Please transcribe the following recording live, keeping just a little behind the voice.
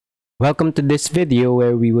Welcome to this video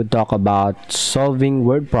where we would talk about solving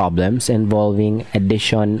word problems involving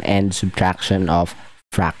addition and subtraction of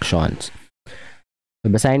fractions. So,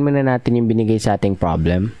 basahin muna natin yung binigay sa ating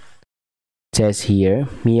problem. It says here,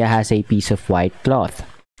 Mia has a piece of white cloth.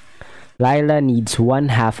 Lila needs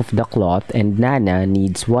 1/2 of the cloth and Nana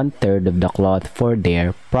needs 1/3 of the cloth for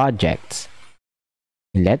their projects.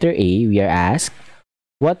 In letter A, we are asked,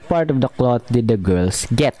 what part of the cloth did the girls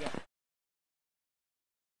get?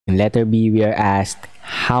 In letter B, we are asked,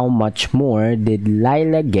 how much more did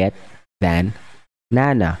Lila get than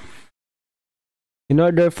Nana? In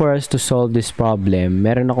order for us to solve this problem,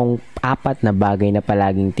 meron akong 4 na bagay na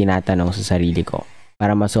palaging tinatanong sa sarili ko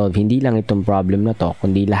para ma-solve hindi lang itong problem na to,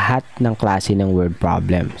 kundi lahat ng klase ng word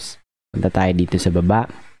problems. Punta tayo dito sa baba.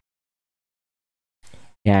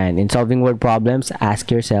 Yan. In solving word problems, ask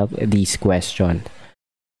yourself these questions.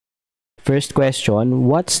 First question,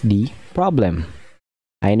 what's the problem?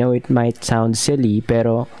 I know it might sound silly,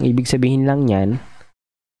 pero ibig sabihin lang yan,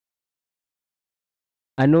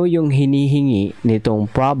 ano yung hinihingi nitong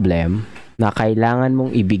problem na kailangan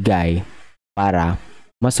mong ibigay para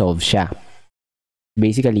ma-solve siya?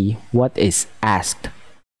 Basically, what is asked?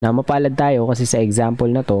 Na mapalad tayo kasi sa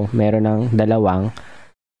example na to, meron ng dalawang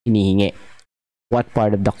hinihingi. What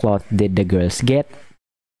part of the cloth did the girls get?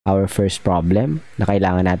 Our first problem na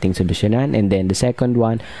kailangan nating solusyonan. And then the second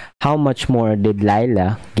one, how much more did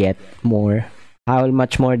Lila get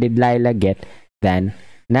than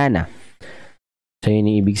Nana? So yun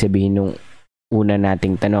yung ibig sabihin nung una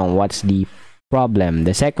nating tanong, what's the problem?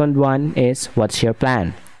 The second one is, what's your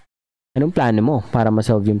plan? Anong plano mo para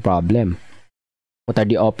ma-solve yung problem? What are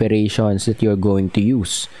the operations that you're going to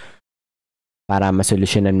use para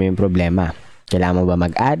masolusyonan mo yung problema? Kailangan mo ba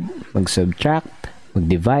mag-add, mag-subtract,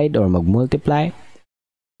 mag-divide, or mag-multiply?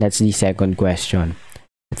 That's the second question.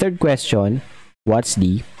 The third question, what's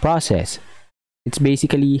the process? It's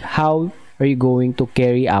basically how are you going to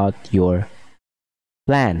carry out your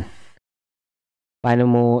plan? Paano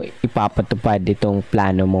mo ipapatupad itong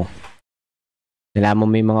plano mo? Nalaman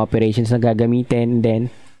mo yung mga operations na gagamitin, then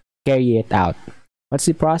carry it out. What's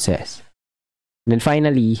the process? And then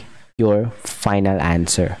finally, your final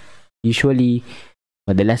answer. Usually,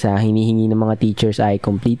 madalas hinihingi ng mga teachers ay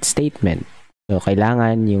complete statement. So,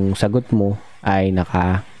 kailangan yung sagot mo ay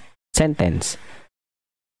naka-sentence.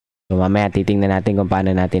 So, mamaya titingnan natin kung paano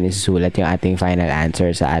natin isusulat yung ating final answer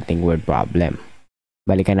sa ating word problem.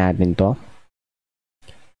 Balikan natin to.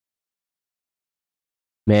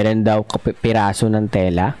 Meron daw piraso ng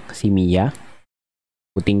tela, si Mia.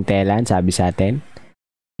 Puting tela, sabi sa atin.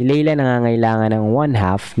 Si Layla nangangailangan ng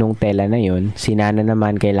 1/2 nung tela na yun. Si Nana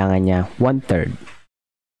naman kailangan niya 1/3.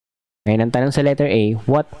 Ngayon, ang tanong sa letter A,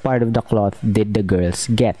 what part of the cloth did the girls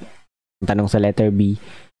get? Ang tanong sa letter B,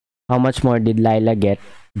 how much more did Lila get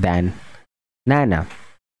than Nana?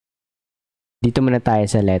 Dito muna tayo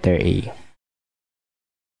sa letter A.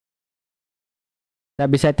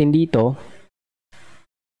 Sabi sa atin dito,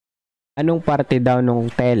 anong parte daw nung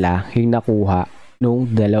tela yung nakuha nung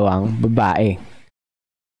dalawang babae?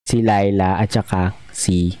 Si Lila at saka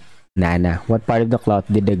si Nana. What part of the cloth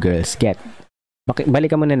did the girls get?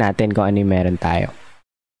 Balikan muna natin kung ano yung meron tayo.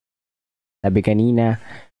 Sabi kanina,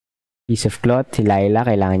 piece of cloth, si Lila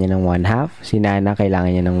kailangan niya ng 1/2, si Nana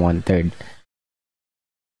kailangan niya ng 1/3.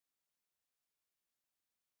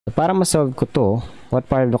 So, para ma-solve ko to,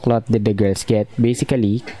 what part of the cloth did the girls get?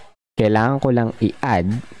 Basically, kailangan ko lang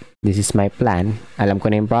i-add. This is my plan. Alam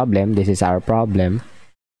ko na yung problem. This is our problem.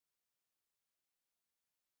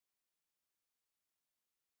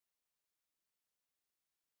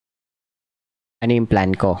 Ano yung plan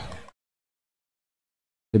ko?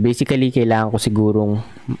 So basically, kailangan ko sigurong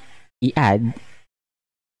i-add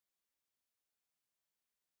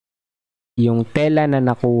yung tela na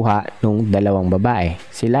nakuha nung dalawang babae.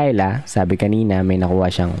 Si Lila, sabi kanina, may nakuha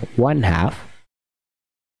siyang 1/2.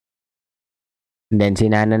 And then si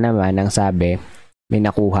Nana naman, ang sabi, may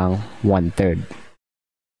nakuhang 1/3.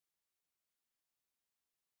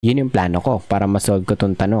 Yun yung plano ko para ma-solve ko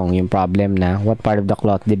itong tanong, yung problem na, what part of the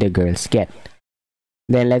cloth did the girls get?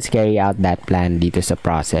 Then, let's carry out that plan dito sa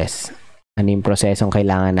process. Ano yung prosesong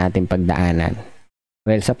kailangan natin pagdaanan?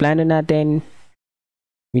 Well, sa plano natin,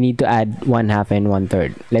 we need to add 1/2 and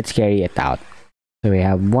 1/3. Let's carry it out. So, we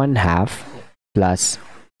have 1/2 plus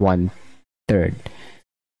 1/3.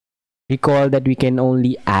 Recall that we can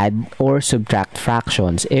only add or subtract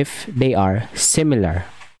fractions if they are similar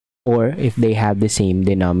or if they have the same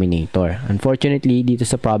denominator. Unfortunately, dito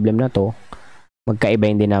sa problem na to, magkaiba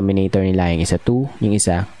yung denominator nila. Yung isa 2, yung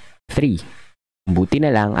isa 3. Buti na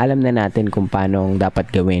lang, alam na natin kung paano dapat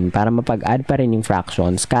gawin para mapag-add pa rin yung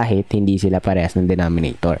fractions kahit hindi sila parehas ng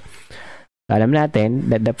denominator. So, alam natin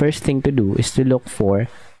that the first thing to do is to look for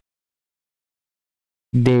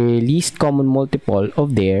the least common multiple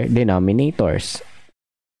of their denominators.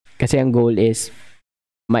 Kasi ang goal is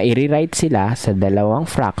ma-rewrite sila sa dalawang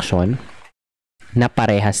fraction na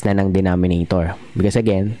parehas na ng denominator. Because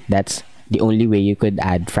again, that's the only way you could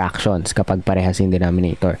add fractions kapag parehas yung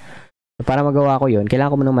denominator. So, para magawa ko yun,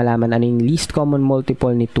 kailangan ko munang malaman ano yung least common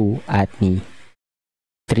multiple ni 2 at ni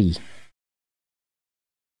 3.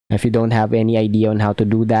 If you don't have any idea on how to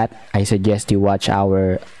do that, I suggest you watch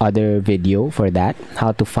our other video for that,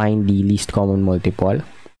 how to find the least common multiple.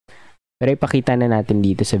 Pero ipakita na natin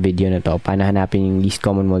dito sa video na to, paano hanapin yung least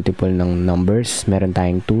common multiple ng numbers. Meron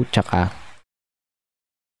tayong 2 tsaka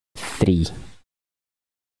 3.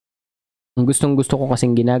 Ang gustong-gusto ko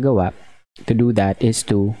kasing ginagawa to do that is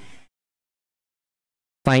to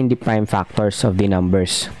find the prime factors of the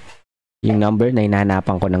numbers. Yung number na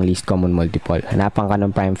hinahanapan ko ng least common multiple. Hanapan ka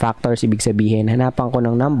ng prime factors, ibig sabihin, hanapan ko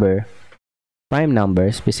ng number, prime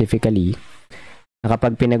number specifically, na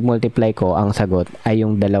kapag pinag-multiply ko, ang sagot ay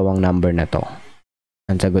yung dalawang number na to.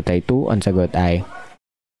 Ang sagot ay 2, ang sagot ay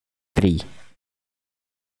 3.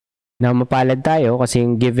 Now, mapalad tayo kasi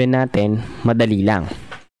yung given natin, madali lang.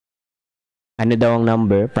 Ano daw ang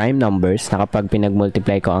number? Prime numbers na kapag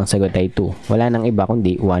pinag-multiply ko, ang sagot ay 2. Wala nang iba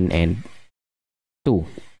kundi 1 and 2.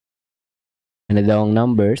 Ano daw ang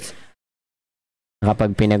numbers na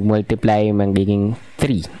kapag pinag-multiply, magiging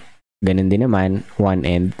 3. Ganun din naman, 1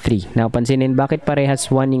 and 3. Now, pansinin, bakit parehas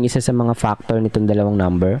 1 yung isa sa mga factor nitong dalawang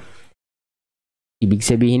number? Ibig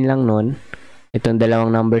sabihin lang nun, itong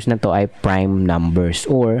dalawang numbers na to ay prime numbers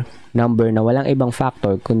or number na walang ibang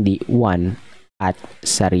factor kundi 1 at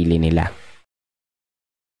sarili nila.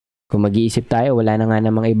 Kung mag-iisip tayo, wala na nga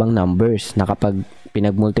namang ibang numbers na kapag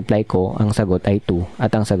pinag-multiply ko, ang sagot ay 2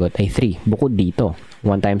 at ang sagot ay 3. Bukod dito,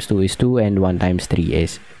 1 times 2 is 2 and 1 times 3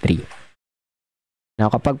 is 3. Now,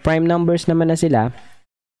 kapag prime numbers naman na sila,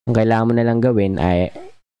 ang kailangan mo na lang gawin ay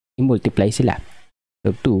i-multiply sila.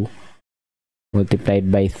 So, 2 multiplied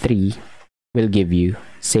by 3 will give you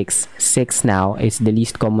 6. 6 now is the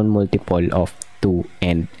least common multiple of 2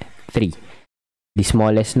 and 3. The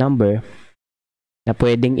smallest number na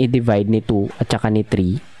pwedeng i-divide ni 2 at saka ni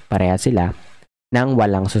 3, pareha sila, nang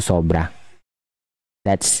walang susobra.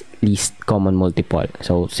 That's least common multiple.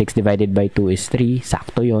 So, 6 divided by 2 is 3,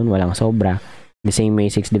 sakto yun, walang sobra. The same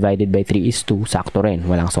way, 6 divided by 3 is 2, sakto rin,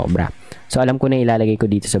 walang sobra. So, alam ko na ilalagay ko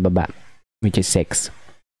dito sa baba, which is 6.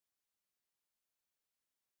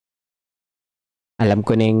 Alam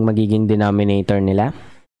ko na yung magiging denominator nila.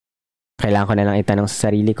 Kailangan ko na lang itanong sa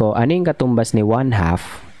sarili ko, ano yung katumbas ni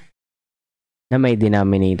 1/2 na may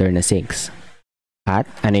denominator na 6? At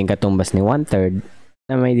ano yung katumbas ni 1/3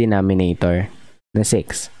 na may denominator na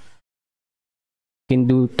 6? You can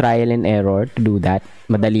do trial and error to do that.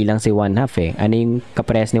 Madali lang si 1/2 eh. Ano yung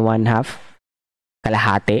kaparehas ni 1/2?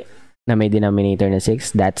 Kalahati na may denominator na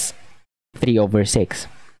 6. That's 3/6.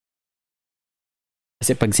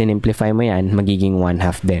 Kasi pag sinimplify mo yan, magiging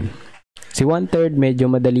 1/2 din. Si 1/3 medyo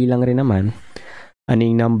madali lang rin naman. Ano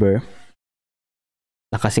yung number?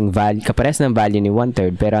 Nakasing value, kapares ng value ni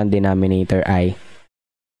 1/3 pero ang denominator ay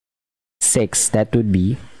 6. That would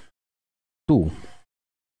be 2.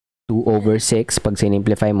 2/6. Pag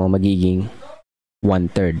sinimplify mo, magiging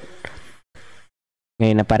 1/3.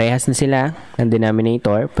 Ngayon na parehas na sila ng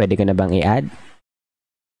denominator, pwede ko na bang i-add?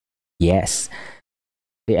 Yes.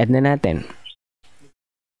 I-add na natin.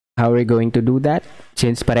 How are we going to do that?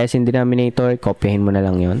 Since parehas yung denominator, kopyahin mo na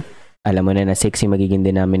lang yon. Alam mo na 6 yung magiging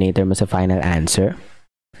denominator mo sa final answer.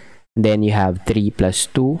 Then you have 3 plus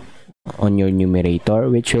 2 on your numerator,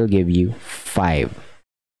 which will give you 5.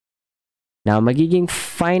 Now, magiging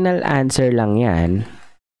final answer lang yan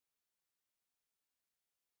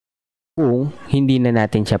kung hindi na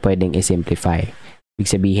natin siya pwedeng i-simplify. Ibig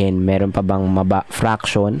sabihin, meron pa bang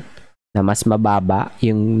fraction na mas mababa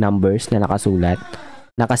yung numbers na nakasulat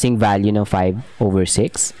na kasing value ng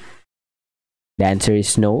 5/6? The answer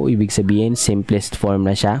is no. Ibig sabihin, simplest form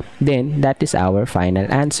na siya. Then, that is our final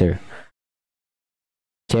answer.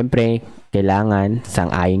 Siyempre, kailangan,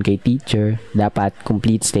 sang-ayon kay teacher, dapat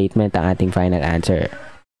complete statement ang ating final answer.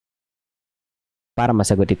 Para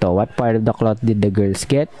masagot ito, what part of the cloth did the girls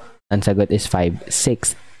get? Ang sagot is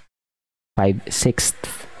 5/6. 5/6.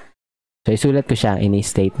 So, isulat ko siya in a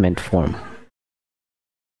statement form.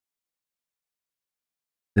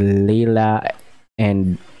 Leila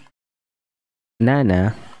and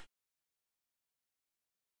Nana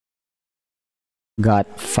got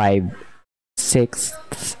 5/6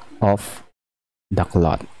 of the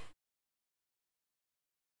cloth.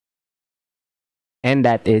 And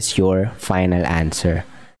that is your final answer.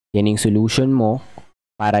 Yan yung solution mo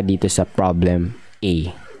para dito sa problem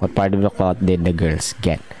A. What part of the cloth did the girls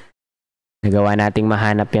get? Nagawa nating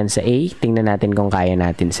mahanap yan sa A. Tingnan natin kung kaya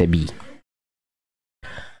natin sa B.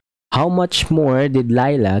 How much more did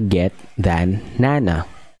Lila get than Nana?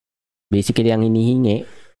 Basically, ang hinihingi,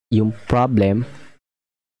 yung problem,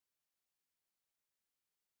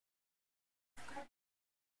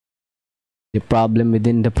 the problem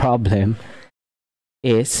within the problem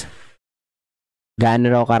is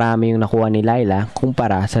gaano raw karami yung nakuha ni Lila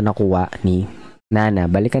kumpara sa nakuha ni Nana.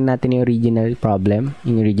 Balikan natin yung original problem,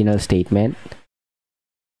 yung original statement.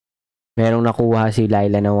 Merong nakuha si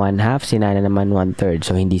Lila na 1/2, si Nana naman 1/3.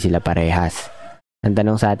 So, hindi sila parehas. Ang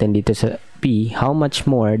tanong sa atin dito sa P, how much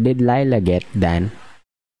more did Lila get than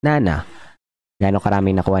Nana? Gaano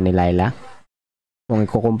karaming nakuha ni Lila? Kung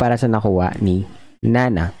ikukumpara sa nakuha ni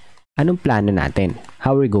Nana, anong plano natin?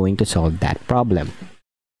 How are we going to solve that problem?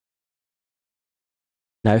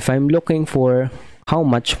 Now, if I'm looking for how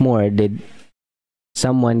much more did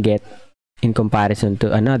someone get in comparison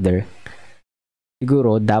to another,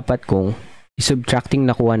 siguro dapat kong i-subtracting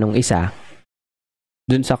nakuha nung isa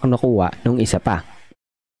dun sa nakuha nung isa pa.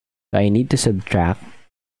 So, I need to subtract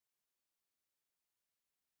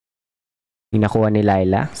yung nakuha ni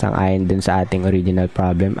Lila, sang-ayon dun sa ating original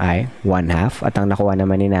problem ay 1/2 at ang nakuha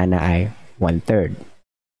naman ni Nana ay 1/3.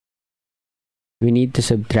 We need to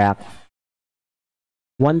subtract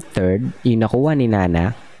 1/3 yung nakuha ni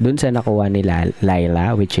Nana dun sa nakuha ni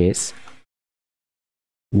Lila, which is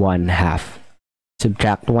 1/2.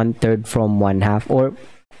 Subtract 1/3 from 1/2, or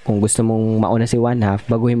kung gusto mong mauna si 1/2,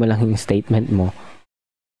 baguhin mo lang yung statement mo.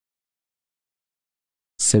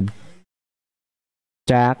 Subtract,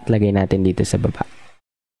 lagay natin dito sa baba.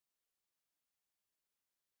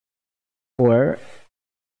 Or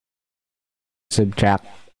subtract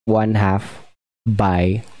 1/2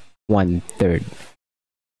 by 1/3.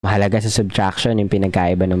 Mahalaga sa subtraction yung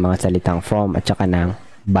pinagkaiba ng mga salitang from at saka ng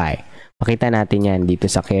by. Makita natin yan dito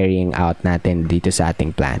sa carrying out natin dito sa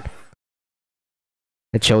ating plan.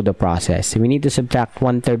 Let's show the process. We need to subtract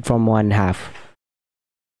 1/3 from 1/2,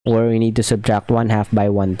 or we need to subtract 1/2 by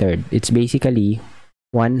 1/3. It's basically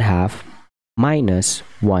 1/2 minus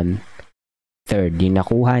 1/3. Yung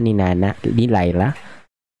nakuha ni Lila,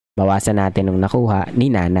 bawasan natin yung nakuha ni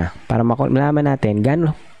Nana para malaman natin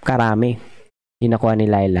gaano karami yung nakuha ni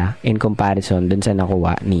Lila in comparison dun sa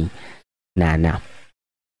nakuha ni Nana.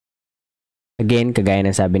 Again, kagaya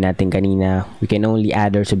ng sabi natin kanina, we can only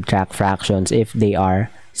add or subtract fractions if they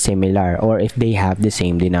are similar or if they have the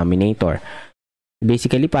same denominator.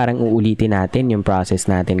 Basically, parang uulitin natin yung process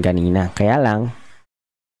natin kanina. Kaya lang,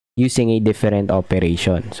 using a different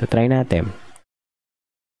operation. So, try natin.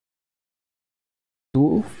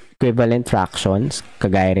 Two equivalent fractions,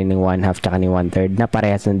 kagaya rin ng 1/2 tsaka ni 1/3 na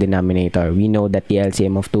parehas ng denominator. We know that the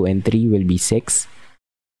LCM of 2 and 3 will be 6.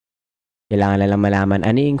 Kailangan na lang malaman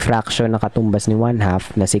ano yung fraction na katumbas ni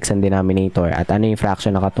 1/2 na 6 ang denominator at ano yung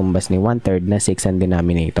fraction na katumbas ni 1/3 na 6 ang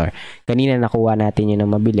denominator. Kanina nakuha natin yun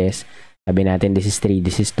ng mabilis. Sabi natin this is 3,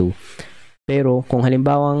 this is 2. Pero kung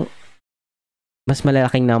halimbawang mas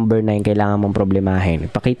malalaking number na yung kailangan mong problemahin,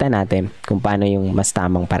 ipakita natin kung paano yung mas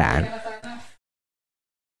tamang paraan.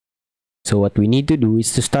 So what we need to do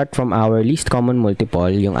is to start from our least common multiple,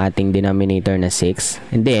 yung ating denominator na 6,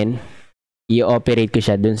 and then i-operate ko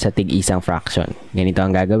siya dun sa tig-isang fraction. Ganito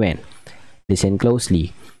ang gagawin. Listen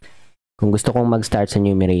closely. Kung gusto kong mag-start sa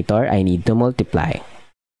numerator, I need to multiply.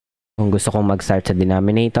 Kung gusto kong mag-start sa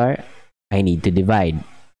denominator, I need to divide.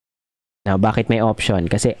 Now, bakit may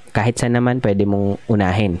option? Kasi kahit saan naman pwede mong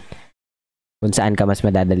unahin. Kung saan ka mas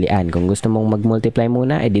madadalian. Kung gusto mong mag-multiply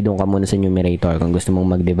muna, edi doon ka muna sa numerator. Kung gusto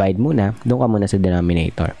mong mag-divide muna, doon ka muna sa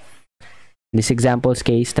denominator. In this example's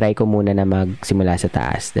case, try ko muna na magsimula sa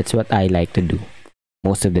taas. That's what I like to do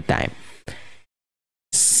most of the time.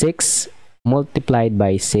 6 multiplied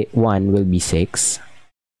by 1 will be 6.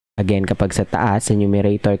 Again, kapag sa taas, sa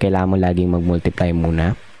numerator, kailangan mo laging mag-multiply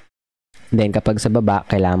muna. Then, kapag sa baba,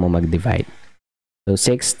 kailangan mo mag-divide. So,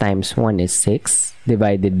 6 times 1 is 6.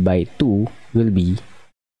 Divided by 2 will be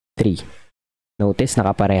 3. Notice,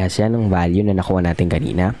 nakaparehas yan ng value na nakuha natin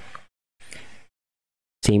kanina.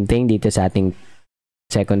 Same thing dito sa ating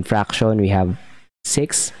second fraction. We have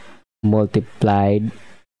 6 multiplied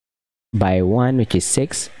by 1, which is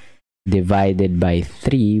 6. Divided by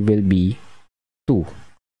 3 will be 2.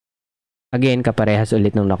 Again, kaparehas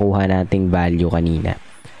ulit ng nakuha nating value kanina.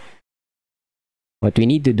 What we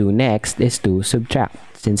need to do next is to subtract.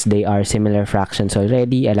 Since they are similar fractions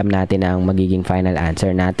already, alam natin na ang magiging final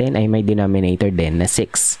answer natin ay may denominator din na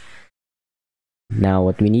 6. Now,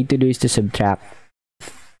 what we need to do is to subtract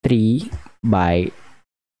 3 by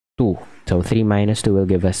 2. So 3 minus 2 will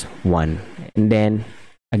give us 1. And then,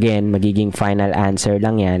 again, magiging final answer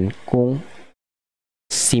lang yan kung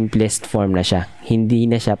simplest form na siya. Hindi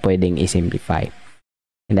na siya pwedeng i-simplify.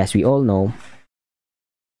 And as we all know,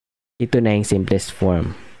 ito na yung simplest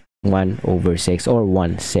form. 1 over 6 or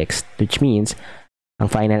 1/6, which means ang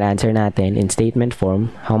final answer natin in statement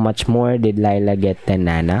form, how much more did Lila get than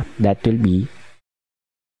Nana? That will be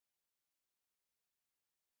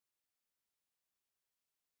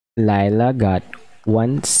Lila got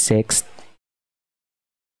 1/6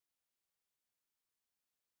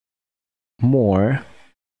 more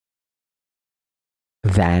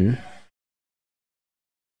than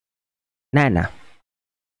Nana.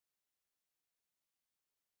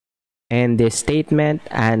 And this statement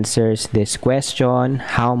answers this question,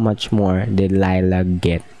 how much more did Lila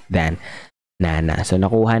get than Nana? So,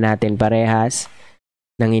 nakuha natin parehas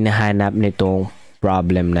ng hinahanap nitong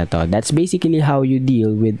problem na to. That's basically how you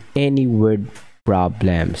deal with any word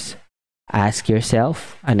problems. Ask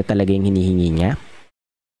yourself, ano talaga yung hinihingi niya?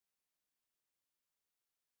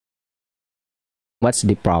 What's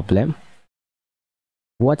the problem?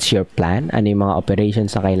 What's your plan? Ano yung mga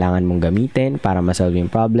operations na kailangan mong gamitin para masolve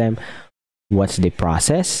yung problem? What's the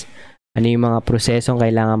process? Ano yung mga prosesong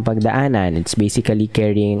kailangan pagdaanan? It's basically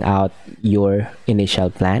carrying out your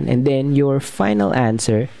initial plan. And then your final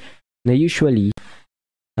answer na usually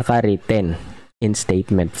naka-written in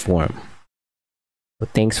statement form. So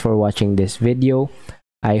thanks for watching this video.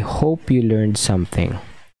 I hope you learned something.